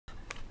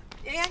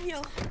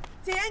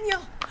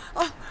Daniel.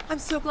 Oh, I'm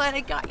so glad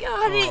I got you,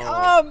 honey.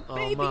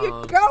 Baby, Mom. you're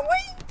going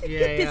to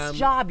get this Yeah,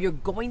 job. You're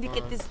going to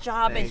get this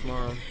job, Thanks, and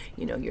Mom.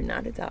 you know you're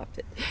not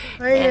adopted.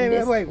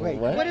 Wait.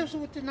 What? What is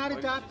with the not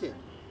adopted?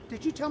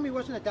 Did you tell me he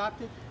wasn't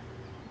adopted?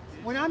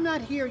 When I'm not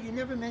here, you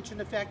never mention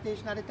the fact that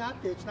he's not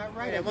adopted. It's not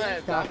right. Am I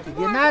adopted?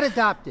 You're not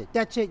adopted.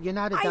 That's it. You're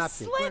not I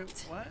adopted.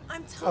 slipped. What?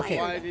 I'm tired. Okay.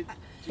 Why did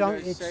Don't. you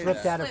guys It say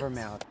slipped that? out of her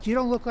mouth. You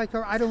don't look like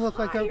her. I don't look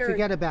like her. Tired.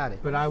 Forget about it.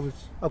 But I was.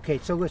 Okay,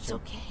 so listen.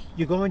 It's okay.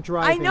 You're going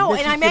driving. I know,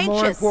 This and is I'm the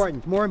anxious.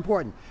 More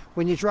important.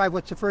 When you drive,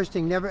 what's the first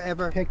thing? Never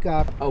ever pick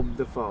up. Oh,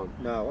 the phone.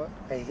 No,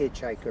 a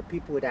hitchhiker.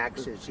 People with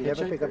axes. You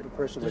never pick up a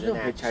person with There's an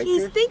no axe. hitchhiker.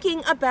 He's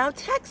thinking about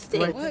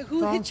texting. What?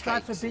 Who God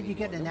hitchhikes forbid you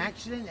get in an anymore?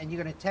 accident and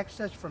you're going to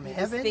text us from He was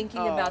heaven.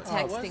 thinking about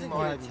wasn't texting, gonna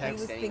Mark. He text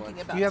was anyone.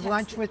 thinking about Do you have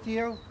lunch texting. with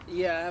you?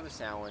 Yeah, I have a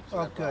sandwich.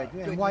 Oh, good.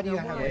 And why do you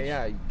have it?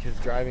 Yeah, because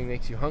driving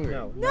makes you hungry.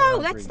 No,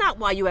 that's not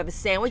why you have a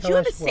sandwich. Tell You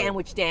have a us what.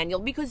 sandwich, Daniel,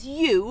 because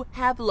you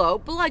have low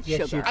blood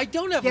Yes, sugar. you- I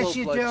don't have Yes, low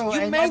you blood do, sugar.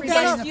 You and made everybody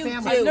that in up. the You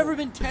family. I've do. never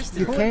been tested.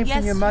 You came Yes,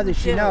 from your you mother.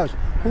 She do. knows.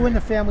 Who in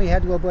the family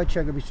had low blood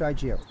sugar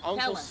besides you?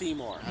 Uncle us.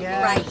 Seymour.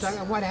 Yeah. Right. So,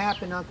 and what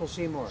happened, Uncle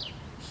Seymour?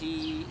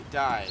 He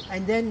died.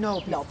 And then No,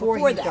 before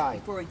he that. died,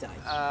 Before he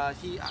died.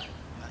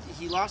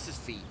 He lost his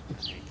feet. I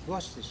think.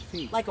 lost his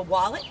feet. Like a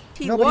wallet?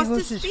 He Nobody lost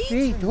loses his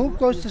feet? Who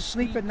goes to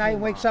sleep at night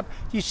and wakes up?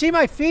 Do you see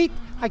my feet?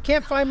 I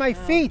can't find my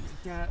feet.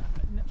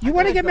 You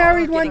want to get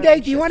married one day?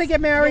 Do you want to get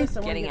married?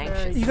 Getting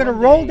anxious. You're gonna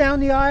roll down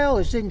the aisle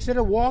instead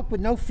of walk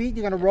with no feet.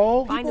 You're gonna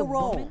roll. Find a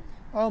roll. woman.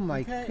 Oh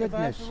my Okay, if I have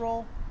goodness. to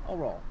roll, I'll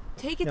roll.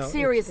 Take it No, it's-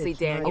 seriously,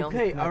 it's not- Daniel.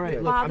 Okay, not all right.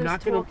 good. Look, I'm Father's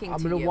not gonna. talking I'm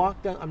to gonna you.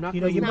 walk down. I'm not.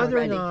 You know, gonna your not mother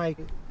and ready. I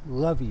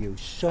love you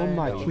so I know,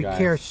 much. We guys.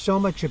 care so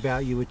much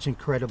about you. It's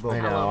incredible. I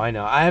know. I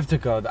know. I have to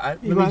go.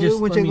 Let You me know, just.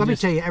 let me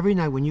tell you. Every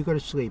night when you go to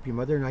sleep, your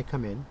mother and I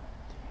come in,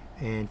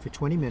 and for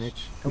 20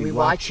 minutes And we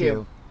watch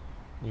you.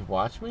 You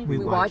watch me? We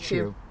We watch watch you.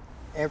 you.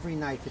 Every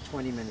night for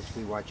 20 minutes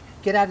we watch.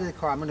 Get out of the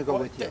car. I'm going to go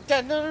with you.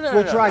 Dad, no.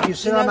 We'll drive you.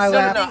 Sit on my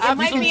lap. It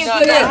might be a No,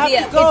 good I have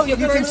idea. to go. It's your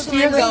You can first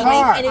steer time the going,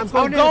 car. and I'm it's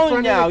going going in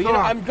front now. of the You know,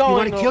 car. I'm You going.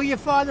 want to kill your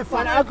father?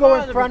 Fine. I'm I'll go in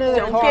going. front of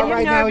the Don't car get him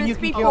right now, and nervous you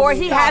can before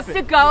kill he me. has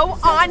to go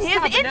on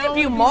his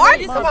interview,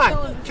 Mark. Come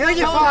on, kill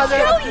your father.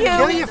 Kill you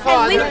Kill your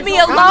father. and leave me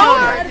Come alone.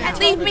 on. And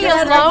leave me Get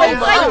out alone of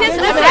the like car. this.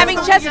 Get I'm out. having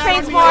chest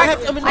pains, Mark.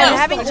 I'm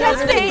having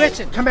chest pains.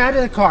 Listen, come out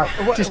of the car.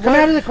 Just come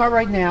out of the car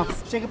right now.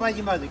 Say goodbye to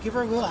your mother. Give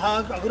her a little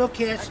hug, a little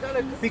kiss,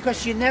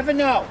 because you never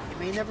know.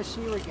 You may never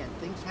see her again.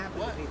 Things happen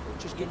to people.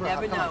 Just give her a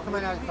hug. never Come on, know. come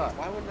on out of the car.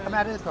 Why wouldn't I? Come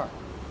out of the car.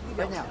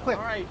 Right now, quick.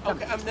 All right. Come.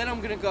 Okay. Then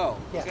I'm gonna go.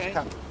 Yes, Okay.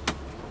 come.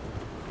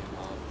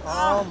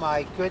 Oh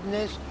my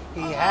goodness.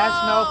 He has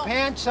no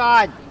pants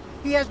on.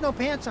 He has no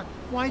pants on.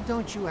 Why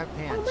don't you have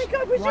pants? Oh my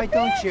God, where's Why your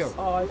don't pants? you?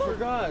 Oh, I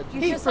forgot.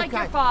 You're just like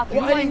your father.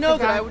 Well, I didn't know that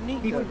forgot? I would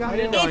need He them. forgot. I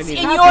didn't know I It's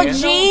needed in them. your Yeah.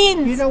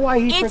 genes. You know why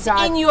he It's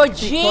forgot? in your Because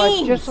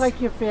genes. just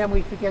like your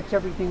family forgets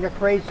everything, they're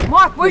crazy.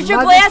 Mark, where's your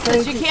mother's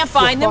glasses? crazy, You can't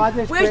find your them.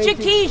 father's Where's your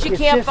crazy, keys? You your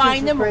can't sisters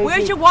find are them. crazy,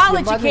 Where's your wallet?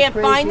 You mother's can't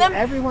crazy, find them.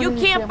 everyone You in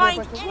the can't family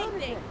find is crazy.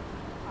 anything.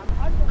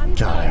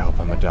 God, I hope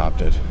I'm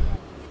adopted.